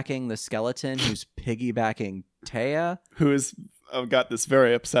piggybacking the skeleton who's piggybacking Taya. Who has got this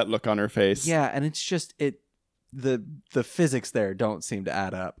very upset look on her face. Yeah, and it's just, the physics there don't seem to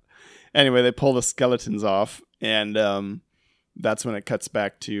add up. Anyway, they pull the skeletons off, and that's when it cuts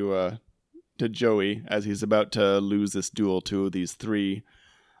back to Joey as he's about to lose this duel to these three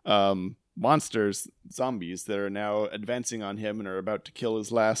monsters, zombies that are now advancing on him and are about to kill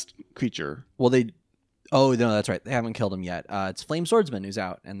his last creature. Well, oh no, that's right. They haven't killed him yet. It's Flame Swordsman who's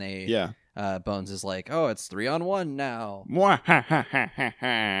out, and Bones is like, oh, it's 3-on-1 now.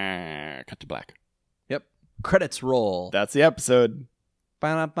 Cut to black. Yep. Credits roll. That's the episode.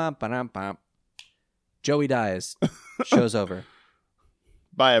 Ba-dum-bum-ba-dum-bum. Joey dies. Show's over.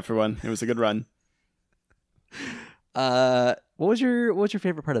 Bye, everyone. It was a good run. What was your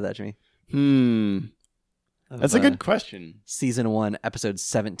favorite part of that, Jimmy? That's a good question. Season 1, episode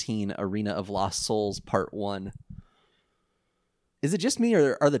 17, Arena of Lost Souls, part 1. Is it just me,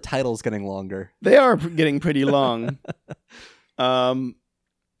 or are the titles getting longer? They are getting pretty long. Probably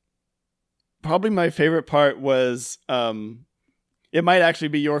my favorite part was, it might actually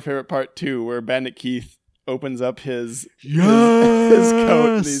be your favorite part too, where Bandit Keith opens up his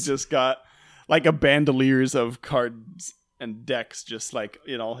coat and he's just got like a bandoliers of cards and decks just like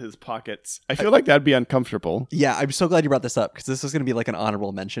in all his pockets. I feel like that'd be uncomfortable. Yeah, I'm so glad you brought this up because this was going to be like an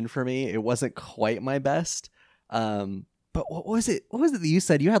honorable mention for me. It wasn't quite my best. But what was it? What was it that you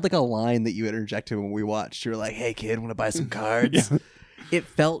said? You had like a line that you interjected when we watched. You were like, "Hey kid, want to buy some cards?" Yeah. It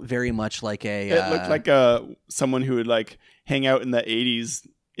felt very much like It looked like someone who would like hang out in the 80s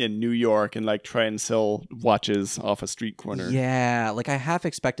in New York and like try and sell watches off a street corner. Yeah, like I half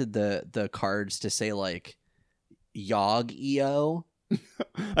expected the cards to say like Yog EO.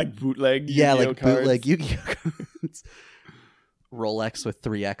 Like bootleg Yu-Gi-Oh Yu-Gi-Oh like cards. bootleg Yu-Gi-Oh cards. Rolex with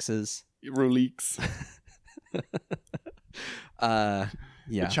 3 X's. Rolex. Yeah.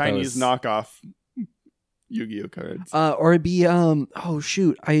 The Chinese knockoff Yu-Gi-Oh cards. Or it'd be oh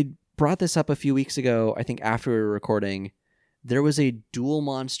shoot, I brought this up a few weeks ago, I think after we were recording. There was a Duel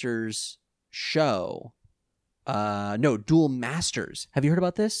Monsters show. No, Duel Masters. Have you heard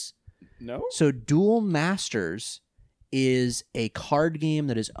about this? No. So Duel Masters is a card game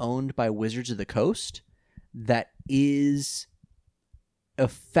that is owned by Wizards of the Coast that is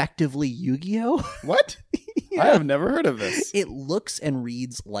effectively Yu-Gi-Oh! What? Yeah. I have never heard of this. It looks and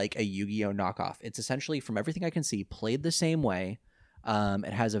reads like a Yu-Gi-Oh! Knockoff. It's essentially, from everything I can see, played the same way.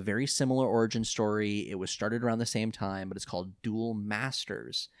 It has a very similar origin story. It was started around the same time, but it's called Duel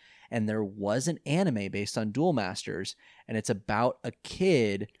Masters. And there was an anime based on Duel Masters, and it's about a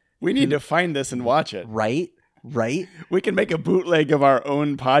kid. We need to find this and watch it. Right? We can make a bootleg of our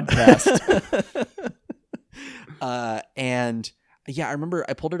own podcast. And yeah, I remember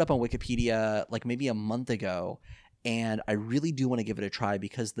I pulled it up on Wikipedia like maybe a month ago, and I really do want to give it a try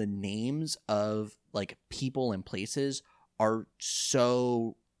because the names of like people and places are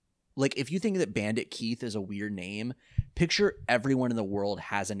so, like, if you think that Bandit Keith is a weird name, picture everyone in the world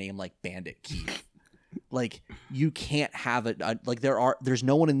has a name like Bandit Keith. Like, you can't have it. Like, there's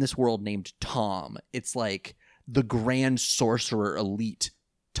no one in this world named Tom. It's like the Grand Sorcerer Elite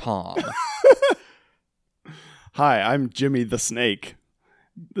Tom. Hi, I'm Jimmy the Snake.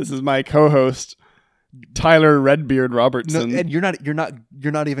 This is my co-host, Tyler Redbeard Robertson. No, and you're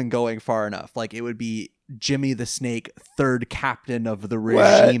not even going far enough. Like, it would be Jimmy the Snake, third captain of the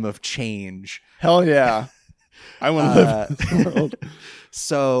regime of change. Hell yeah. I want to live in this world.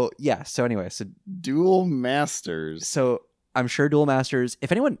 So anyway, Duel Masters. So I'm sure Duel Masters,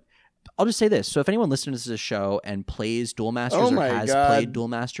 I'll just say this. So if anyone listening to this show and plays Duel Masters or has played Duel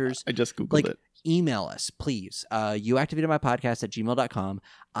Masters, I just Googled it. Email us, please. youactivatedmypodcast@gmail.com.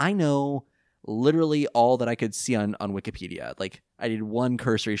 I know literally all that I could see on Wikipedia. Like, I did one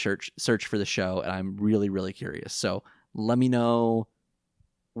cursory search for the show, and I'm really, really curious. So let me know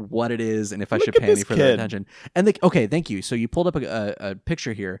what it is and if I should pay any further attention. And okay, thank you. So you pulled up a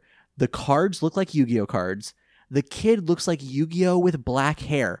picture here. The cards look like Yu-Gi-Oh cards. The kid looks like Yu-Gi-Oh with black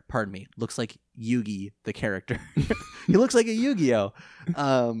hair. Pardon me. Looks like Yugi, the character. He looks like a Yu-Gi-Oh.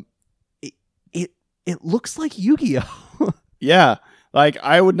 It looks like Yu-Gi-Oh. Yeah. Like,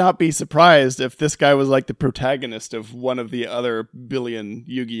 I would not be surprised if this guy was like the protagonist of one of the other billion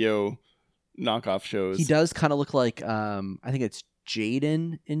Yu-Gi-Oh knockoff shows. He does kind of look like, I think it's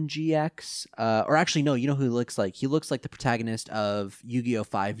Jaden in GX. Or actually, no, you know who he looks like? He looks like the protagonist of Yu-Gi-Oh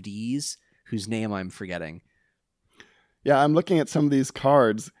 5Ds, whose name I'm forgetting. Yeah, I'm looking at some of these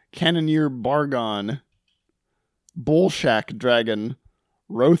cards. Cannoneer Bargon, Bullshack Dragon,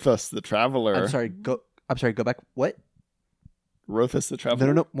 Rothus the Traveler. I'm sorry, go back. What? Rothus the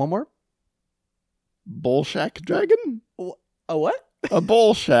Traveler? No, one more? Bullshack Dragon? A what? A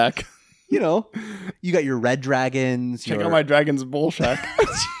Bullshack. You know, you got your red dragons. Check out my dragon's Bullshack.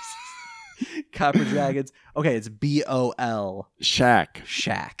 Copper dragons. Okay, it's BOL. Shack.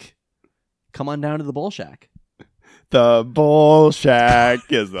 Shack. Come on down to the Bullshack. The Bull Shack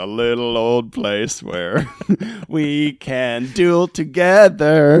is a little old place where we can duel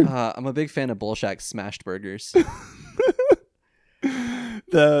together. I'm a big fan of Bull Shack's smashed burgers.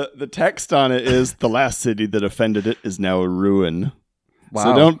 The text on it is, the last city that offended it is now a ruin. Wow.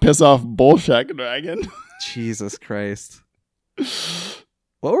 So don't piss off Bull Shack Dragon. Jesus Christ.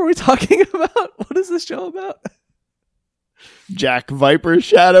 What were we talking about? What is this show about? Jack Viper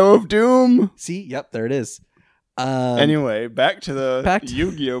Shadow of Doom. See? Yep, there it is. Anyway, back to the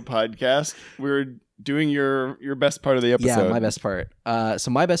Yu-Gi-Oh podcast. We're doing your best part of the episode. Yeah, my best part.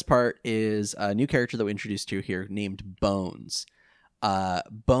 So my best part is a new character that we introduced to here named Bones.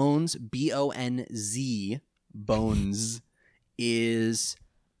 Bones, B-O-N-Z, Bones, is,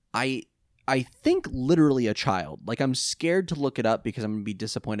 I think, literally a child. Like, I'm scared to look it up because I'm going to be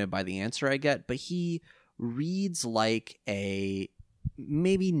disappointed by the answer I get, but he reads like a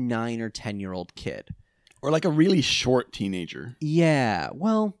maybe 9 or 10-year-old kid. Or like a really short teenager. Yeah,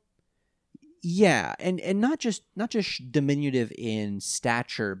 well, yeah, and not just diminutive in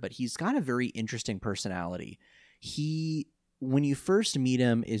stature, but he's got a very interesting personality. He, when you first meet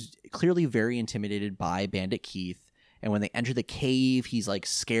him, is clearly very intimidated by Bandit Keith, and when they enter the cave, he's like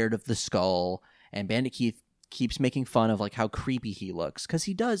scared of the skull, and Bandit Keith keeps making fun of like how creepy he looks, because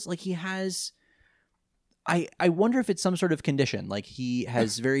he does, like, he has, I wonder if it's some sort of condition. Like, he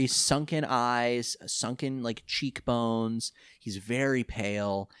has very sunken eyes, sunken like cheekbones. He's very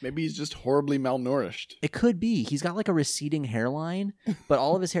pale. Maybe he's just horribly malnourished. It could be. He's got like a receding hairline, but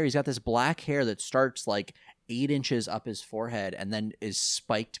all of his hair, he's got this black hair that starts like 8 inches up his forehead and then is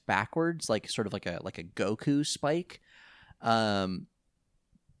spiked backwards, like sort of like a Goku spike.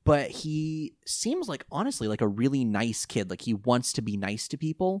 But he seems like, honestly, like a really nice kid. Like, he wants to be nice to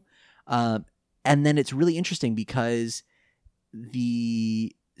people. And then it's really interesting because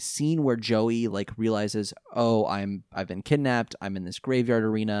the scene where Joey like realizes, oh, I've been kidnapped, I'm in this graveyard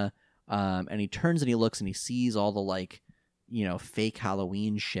arena, and he turns and he looks and he sees all the like, you know, fake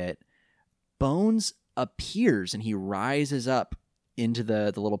Halloween shit. Bones appears and he rises up into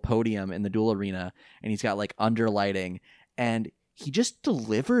the little podium in the duel arena, and he's got like underlighting, and he just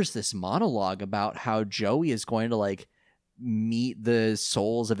delivers this monologue about how Joey is going to like meet the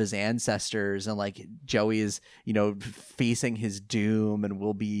souls of his ancestors, and like Joey is, you know, facing his doom and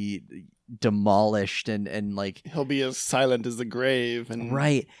will be demolished, and like he'll be as silent as the grave, and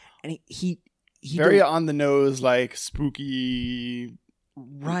right, and he very on the nose, like spooky,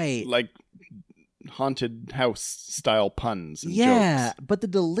 right, like haunted house style puns and jokes. But the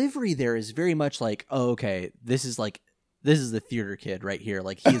delivery there is very much like, oh, okay, this is the theater kid right here.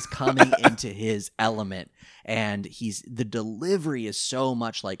 Like, he is coming into his element, and the delivery is so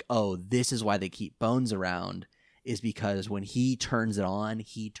much like, oh, this is why they keep Bones around, is because when he turns it on,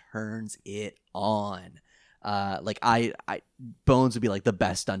 he turns it on. Like, Bones would be like the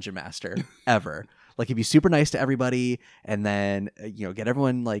best dungeon master ever. Like, he'd be super nice to everybody, and then, you know, get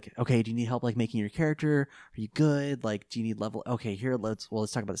everyone like, okay, do you need help like making your character? Are you good? Like, do you need level? Okay, here, let's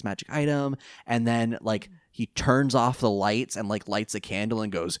talk about this magic item. And then like he turns off the lights and like lights a candle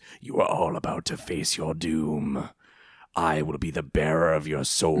and goes, "You are all about to face your doom. I will be the bearer of your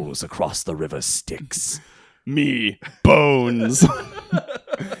souls across the river Styx." Me, Bones.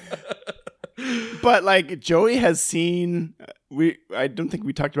 But like, Joey has seen, I don't think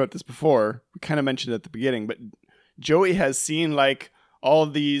we talked about this before. We kind of mentioned it at the beginning, but Joey has seen like all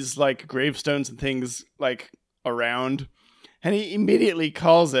of these like gravestones and things like around, and he immediately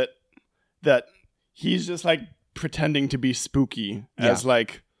calls it that he's just like pretending to be spooky as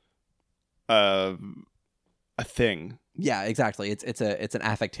like a thing. Yeah, exactly. It's an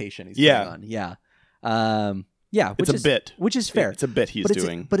affectation he's putting on. Yeah. Yeah, it's a bit, which is fair. It's a bit he's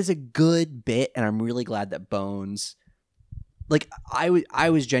doing, but it's a good bit, and I'm really glad that Bones. Like, I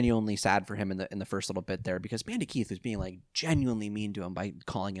was genuinely sad for him in the first little bit there, because Bandit Keith was being like genuinely mean to him by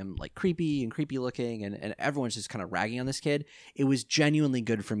calling him like creepy looking, and everyone's just kind of ragging on this kid. It was genuinely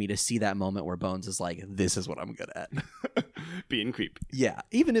good for me to see that moment where Bones is like, "This is what I'm good at," being creepy. Yeah,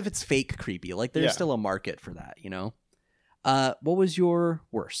 even if it's fake creepy, like there's still a market for that, you know. What was your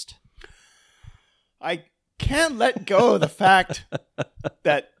worst? I can't let go of the fact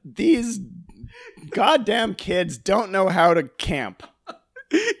that these goddamn kids don't know how to camp.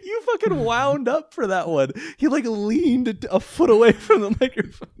 You fucking wound up for that one. He like leaned a foot away from the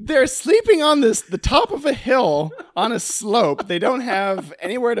microphone. They're sleeping on the top of a hill on a slope. They don't have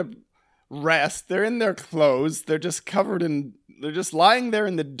anywhere to rest. They're in their clothes. They're just they're just lying there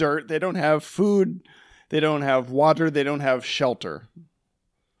in the dirt. They don't have food. They don't have water. They don't have shelter.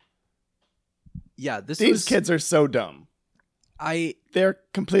 Yeah, these kids are so dumb. They're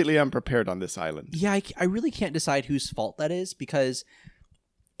completely unprepared on this island. Yeah, I really can't decide whose fault that is, because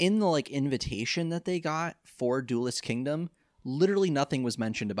in the invitation that they got for Duelist Kingdom, literally nothing was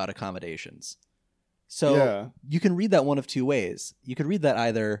mentioned about accommodations. So you can read that one of two ways. You could read that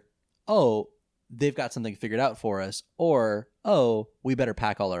either, oh, they've got something figured out for us, or, oh, we better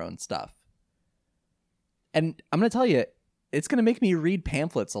pack all our own stuff. And I'm going to tell you, it's going to make me read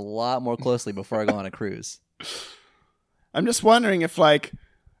pamphlets a lot more closely before I go on a cruise. I'm just wondering if,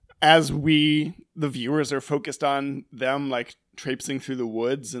 as we, the viewers, are focused on them, traipsing through the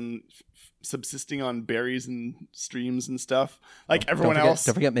woods and subsisting on berries and streams and stuff, everyone else.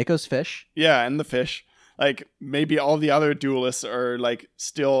 Don't forget Mako's fish. Yeah, and the fish. Maybe all the other duelists are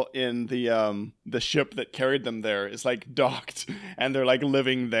still in the ship that carried them there is docked, and they're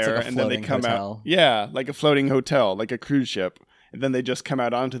living there, and then they come hotel. out. Yeah, like a floating hotel, like a cruise ship. And then they just come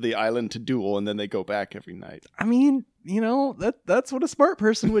out onto the island to duel, and then they go back every night. I mean, that's what a smart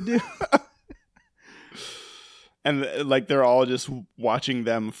person would do. And they're all just watching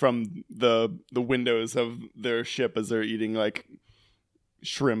them from the windows of their ship as they're eating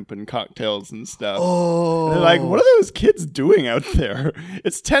shrimp and cocktails and stuff. Oh, and they're like, what are those kids doing out there?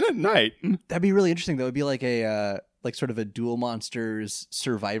 It's 10 at night. That'd be really interesting. That would be like a sort of a Duel Monsters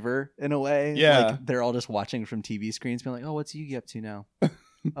Survivor in a way. Yeah, they're all just watching from TV screens, being like, "Oh, what's Yugi up to now?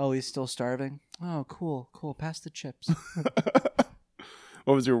 Oh, he's still starving. Oh, cool. Pass the chips."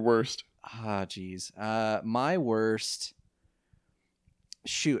 What was your worst? Geez. My worst.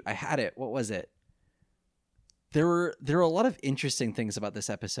 Shoot, I had it. What was it? There were a lot of interesting things about this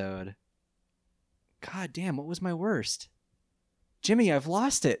episode. God damn, what was my worst? Jimmy, I've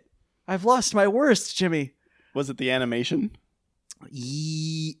lost it. I've lost my worst, Jimmy. Was it the animation?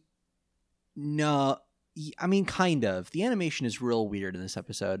 No. I mean, kind of. The animation is real weird in this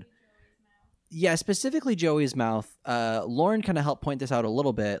episode. Yeah, specifically Joey's mouth. Lauren kind of helped point this out a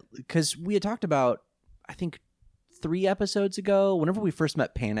little bit, because we had talked about, I think, 3 episodes ago, whenever we first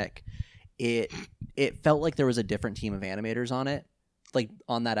met Panic, it felt like there was a different team of animators on it,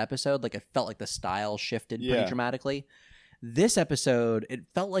 on that episode. It felt like the style shifted pretty dramatically. This episode, it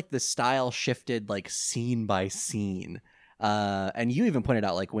felt like the style shifted scene by scene. And you even pointed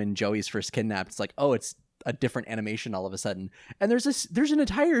out when Joey's first kidnapped, it's it's a different animation all of a sudden. And there's an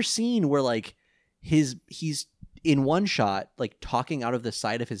entire scene where he's in one shot talking out of the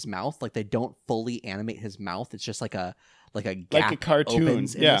side of his mouth. They don't fully animate his mouth. It's just like a gap, like a cartoon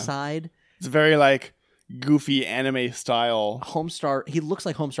opens in the side. It's very goofy anime style. Homestar. He looks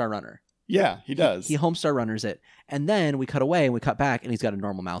like Homestar Runner. Yeah, he does. He Homestar Runners it. And then we cut away and we cut back, and he's got a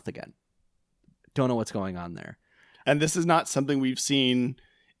normal mouth again. Don't know what's going on there. And this is not something we've seen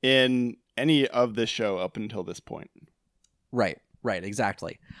in any of the show up until this point. Right,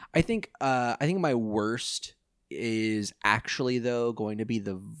 exactly. I think my worst is actually, though, going to be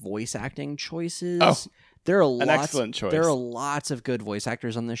the voice acting choices. Oh, there are an excellent choice. There are lots of good voice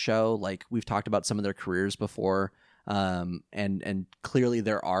actors on this show. We've talked about some of their careers before. And clearly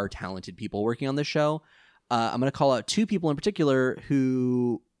there are talented people working on this show. I'm going to call out 2 people in particular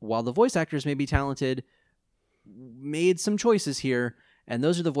who, while the voice actors may be talented, made some choices here. And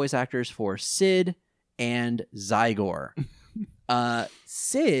those are the voice actors for Sid and Zygor.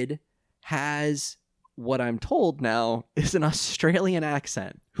 Sid has what I'm told now is an Australian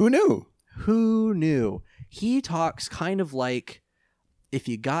accent. Who knew? He talks kind of like if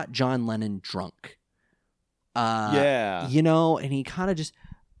you got John Lennon drunk. Yeah. And he kind of just,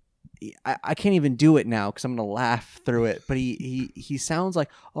 I can't even do it now because I'm going to laugh through it, but he sounds like,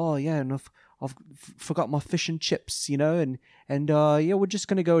 oh yeah, no, I've forgot my fish and chips, and yeah, we're just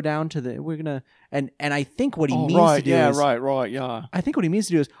going to go down to we're going to, and I think what he means to do is, yeah. I think what he means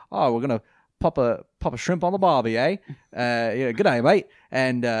to do is, oh, we're going to pop a shrimp on the barbie, eh? Good day, mate.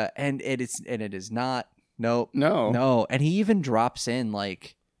 And it is not, no. And he even drops in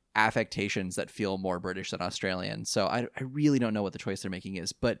affectations that feel more British than Australian. So I really don't know what the choice they're making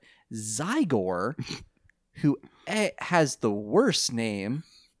is. But Zygor, who has the worst name,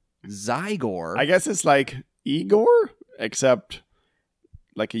 Zygor. I guess it's Igor, except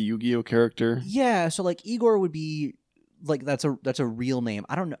a Yu-Gi-Oh character. Yeah, so Igor would be that's a real name.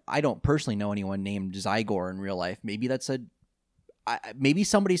 I don't know. I don't personally know anyone named Zygor in real life. Maybe maybe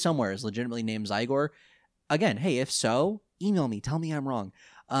somebody somewhere is legitimately named Zygor. Again, hey, if so, email me. Tell me I'm wrong.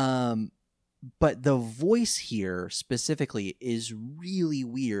 But the voice here specifically is really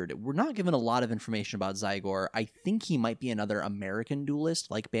weird. We're not given a lot of information about Zygor. I think he might be another American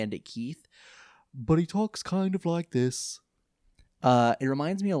duelist like Bandit Keith, but he talks kind of like this. It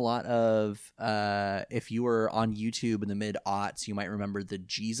reminds me a lot of if you were on YouTube in the mid-aughts, you might remember the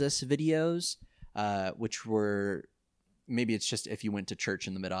Jesus videos, which were, maybe it's just if you went to church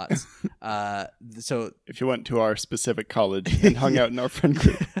in the mid-aughts. So if you went to our specific college and hung out in our friend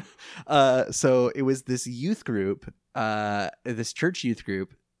group. So it was this youth group, this church youth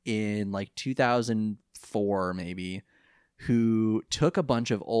group in like 2004 maybe, who took a bunch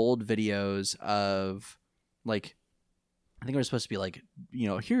of old videos of like, I think it was supposed to be like,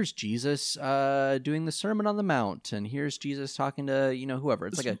 here's Jesus doing the Sermon on the Mount, and here's Jesus talking to, whoever.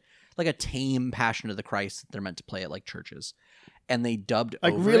 It's like a tame Passion of the Christ that they're meant to play at like churches. And they dubbed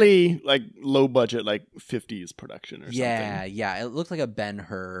like over really it. like low budget, like 50s production or something. Yeah. It looked like a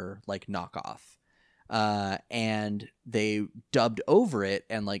Ben-Hur like knockoff. And they dubbed over it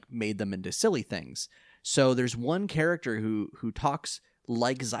and like made them into silly things. So there's one character who talks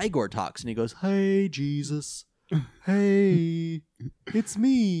like Zygor talks, and he goes, "Hey, Jesus. Hey, it's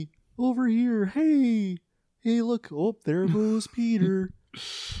me over here. Hey, look. Oh, there goes Peter.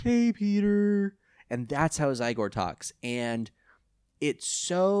 Hey, Peter." And that's how Zygor talks. And it's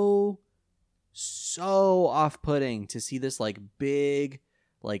so off-putting to see this like big,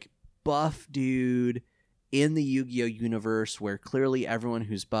 like buff dude in the Yu-Gi-Oh universe where clearly everyone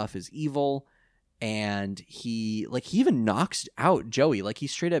who's buff is evil. And he even knocks out Joey. Like he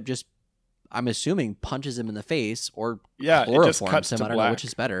straight up just, I'm assuming, punches him in the face or chloroforms him. I don't know which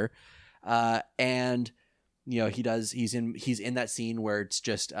is better. And he's in that scene where it's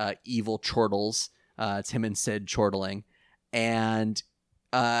just evil chortles. It's him and Sid chortling, and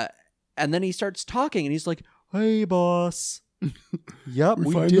then he starts talking, and he's like, "Hey, boss. Yep,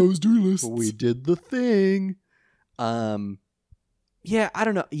 we find did those duelists. We did the thing." Yeah, I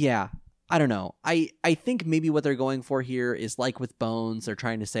don't know. Yeah. I don't know. I think maybe what they're going for here is like with Bones, they're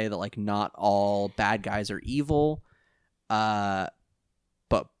trying to say that like not all bad guys are evil. But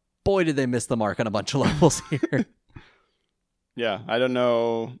boy, did they miss the mark on a bunch of levels here. Yeah, I don't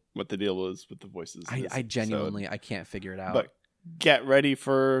know what the deal is with the voices. I genuinely, I can't figure it out. But get ready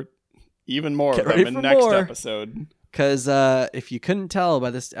for even more Get of ready them in for next more. episode. Because if you couldn't tell by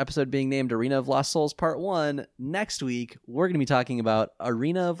this episode being named Arena of Lost Souls Part 1, next week we're going to be talking about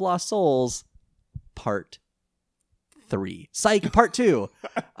Arena of Lost Souls Part 3. Psych, Part 2.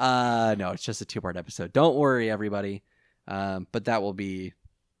 No, it's just a 2-part episode. Don't worry, everybody. But that will be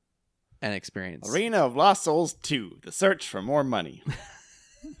an experience. Arena of Lost Souls 2, The Search for More Money.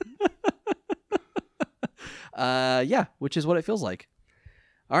 Yeah, which is what it feels like.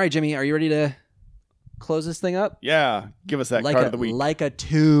 All right, Jimmy, are you ready to close this thing up? Yeah, give us that like card of the week. Like a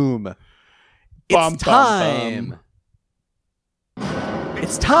tomb. Bum, It's time.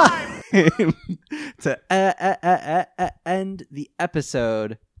 It's time to end the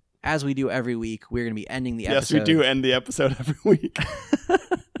episode. As we do every week, we're going to be ending the episode. Yes, we do end the episode every week.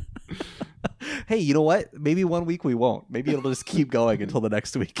 Hey, you know what? Maybe one week we won't. Maybe it'll just keep going until the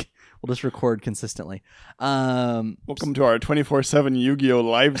next week. We'll just record consistently. Welcome to our 24/7 Yu-Gi-Oh!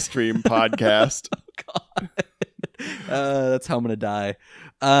 Live stream podcast. God. That's how I'm going to die.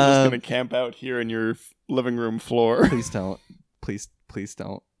 I'm just going to camp out here in your living room floor. Please don't. Please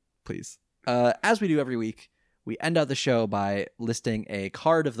don't. Please. As we do every week, we end out the show by listing a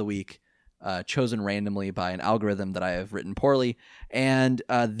card of the week chosen randomly by an algorithm that I have written poorly. And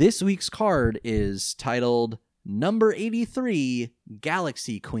this week's card is titled Number 83,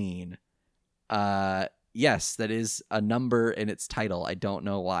 Galaxy Queen. Yes, that is a number in its title. I don't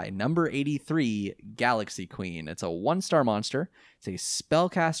know why. Number 83, Galaxy Queen. It's a 1-star monster. It's a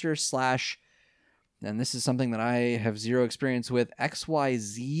spellcaster / and this is something that I have zero experience with,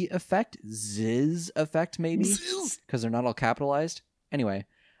 XYZ effect, Ziz effect maybe, because they're not all capitalized. Anyway,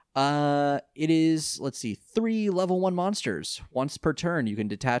 it is, let's see, 3 level 1 monsters. Once per turn, you can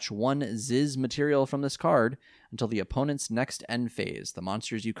detach 1 Ziz material from this card until the opponent's next end phase. The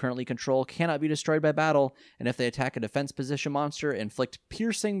monsters you currently control cannot be destroyed by battle, and if they attack a defense position monster, inflict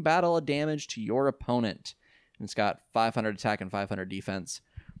piercing battle damage to your opponent. And it's got 500 attack and 500 defense.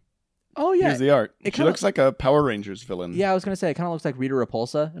 Oh, yeah. Here's the art. She looks like a Power Rangers villain. Yeah, I was going to say, it kind of looks like Rita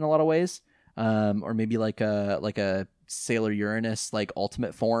Repulsa in a lot of ways. Or maybe like a Sailor Uranus, like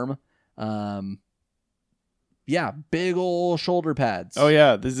ultimate form. Yeah, big old shoulder pads. Oh,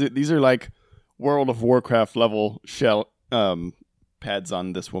 yeah. These are like World of Warcraft level shell pads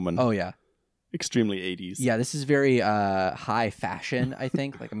on this woman. Oh, yeah. Extremely 80s. Yeah, this is very high fashion, I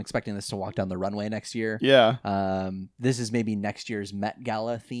think. Like, I'm expecting this to walk down the runway next year. Yeah. This is maybe next year's Met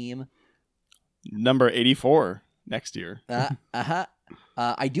Gala theme. Number 84 next year.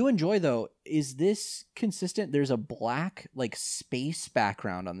 I do enjoy, though, is this consistent? There's a black, like, space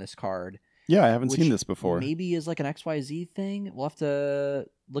background on this card. Yeah, I haven't seen this before. Maybe is like an XYZ thing. We'll have to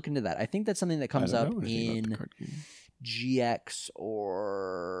look into that. I think that's something that comes up in GX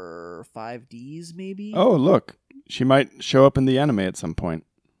or 5Ds, maybe. Oh, look. She might show up in the anime at some point.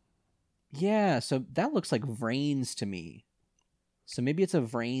 Yeah, so that looks like Vrains to me. So maybe it's a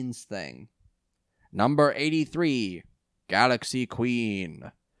Vrains thing. Number 83, Galaxy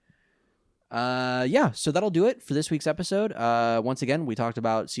Queen. Yeah, so that'll do it for this week's episode. Once again, we talked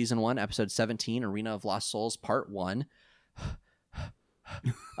about Season 1, Episode 17, Arena of Lost Souls, Part 1.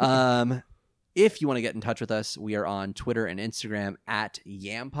 If you want to get in touch with us, we are on Twitter and Instagram at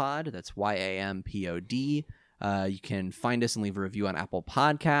Yampod. That's YAMPOD. You can find us and leave a review on Apple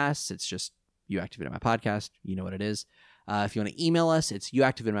Podcasts. It's just You Activated My Podcast. You know what it is. If you want to email us, it's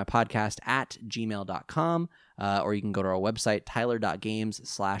youactivatedmypodcast@gmail.com. Or you can go to our website,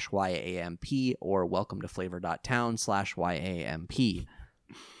 tyler.games/YAMP or welcometoflavor.town/YAMP.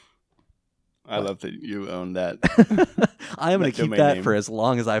 I love that you own that. I am going to keep that for as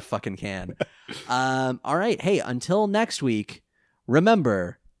long as I fucking can. All right. Hey, until next week,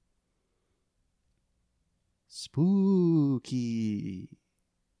 remember, spooky.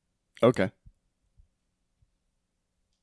 Okay.